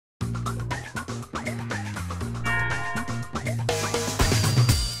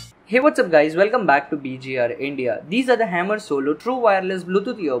Hey, what's up guys, welcome back to BGR India. These are the Hammer Solo True Wireless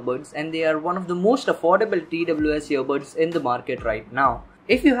Bluetooth earbuds and they are one of the most affordable TWS earbuds in the market right now.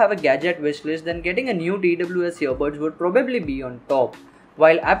 If you have a gadget wishlist, then getting a new TWS earbuds would probably be on top.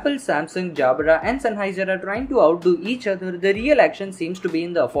 While Apple, Samsung, Jabra and Sennheiser are trying to outdo each other, the real action seems to be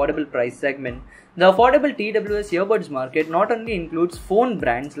in the affordable price segment. The affordable TWS earbuds market not only includes phone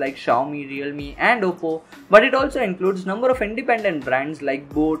brands like Xiaomi, Realme and Oppo, but it also includes number of independent brands like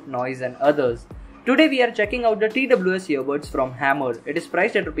Boat, Noise and others. Today we are checking out the TWS earbuds from Hammer. It is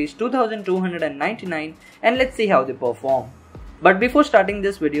priced at Rs 2299 and let's see how they perform. But before starting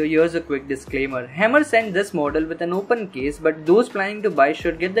this video, here's a quick disclaimer. Hammer sent this model with an open case, but those planning to buy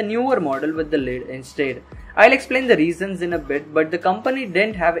should get the newer model with the lid instead. I'll explain the reasons in a bit, but the company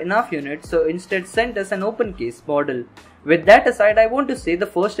didn't have enough units, so instead sent us an open case model. With that aside, I want to say the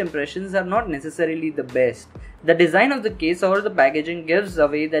first impressions are not necessarily the best. The design of the case or the packaging gives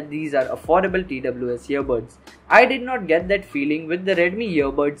away that these are affordable TWS earbuds. I did not get that feeling with the Redmi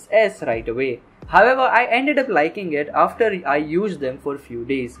Earbuds S right away. However, I ended up liking it after I used them for a few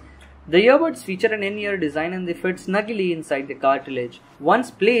days. The earbuds feature an in-ear design and they fit snugly inside the cartilage.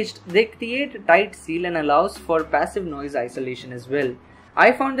 Once placed, they create a tight seal and allows for passive noise isolation as well.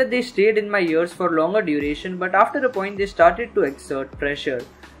 I found that they stayed in my ears for longer duration, but after a point they started to exert pressure.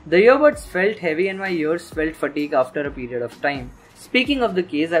 The earbuds felt heavy and my ears felt fatigue after a period of time. Speaking of the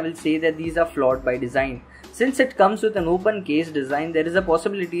case, I will say that these are flawed by design. Since it comes with an open case design, there is a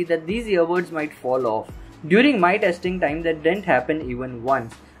possibility that these earbuds might fall off. During my testing time, that didn't happen even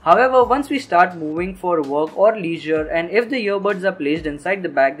once. However, once we start moving for work or leisure and if the earbuds are placed inside the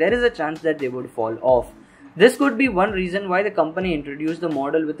bag, there is a chance that they would fall off. This could be one reason why the company introduced the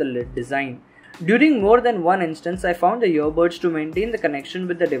model with a lid design. During more than one instance, I found the earbuds to maintain the connection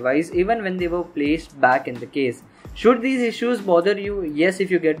with the device even when they were placed back in the case. Should these issues bother you? Yes, if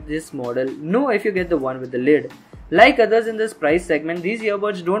you get this model. No, if you get the one with the lid. Like others in this price segment, these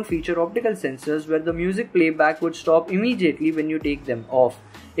earbuds don't feature optical sensors where the music playback would stop immediately when you take them off.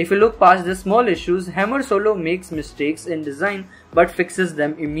 If you look past the small issues, Hammer Solo makes mistakes in design but fixes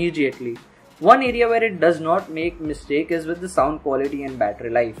them immediately. One area where it does not make mistake is with the sound quality and battery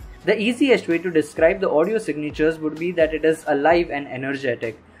life. The easiest way to describe the audio signatures would be that it is alive and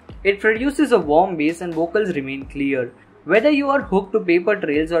energetic. It produces a warm bass and vocals remain clear. Whether you are hooked to paper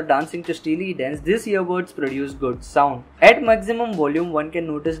trails or dancing to Steely Dance, these earbuds produce good sound. At maximum volume, one can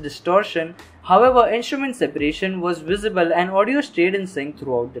notice distortion. However, instrument separation was visible and audio stayed in sync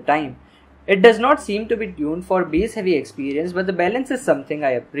throughout the time. It does not seem to be tuned for bass-heavy experience, but the balance is something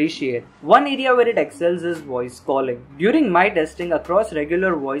I appreciate. One area where it excels is voice calling. During my testing across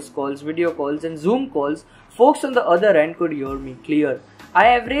regular voice calls, video calls and Zoom calls, folks on the other end could hear me clear. I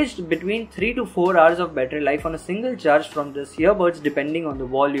averaged between 3 to 4 hours of battery life on a single charge from this earbuds depending on the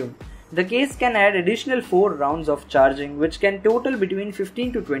volume. The case can add additional 4 rounds of charging which can total between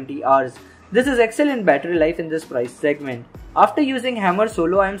 15 to 20 hours. This is excellent battery life in this price segment. After using Hammer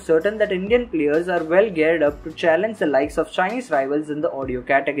Solo, I am certain that Indian players are well geared up to challenge the likes of Chinese rivals in the audio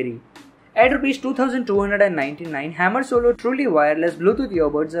category. At Rs 2299, Hammer Solo truly wireless Bluetooth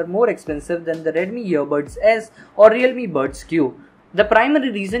earbuds are more expensive than the Redmi Earbuds S or Realme Buds Q. The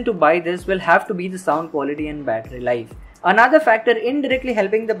primary reason to buy this will have to be the sound quality and battery life. Another factor indirectly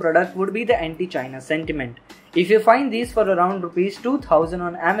helping the product would be the anti-China sentiment. If you find these for around Rs 2000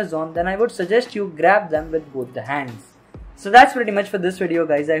 on Amazon, then I would suggest you grab them with both the hands. So that's pretty much for this video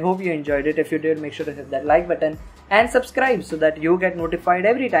guys. I hope you enjoyed it. If you did, make sure to hit that like button and subscribe so that you get notified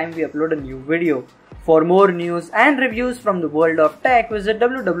every time we upload a new video. For more news and reviews from the world of tech, visit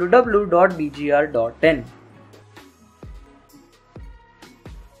www.bgr.in.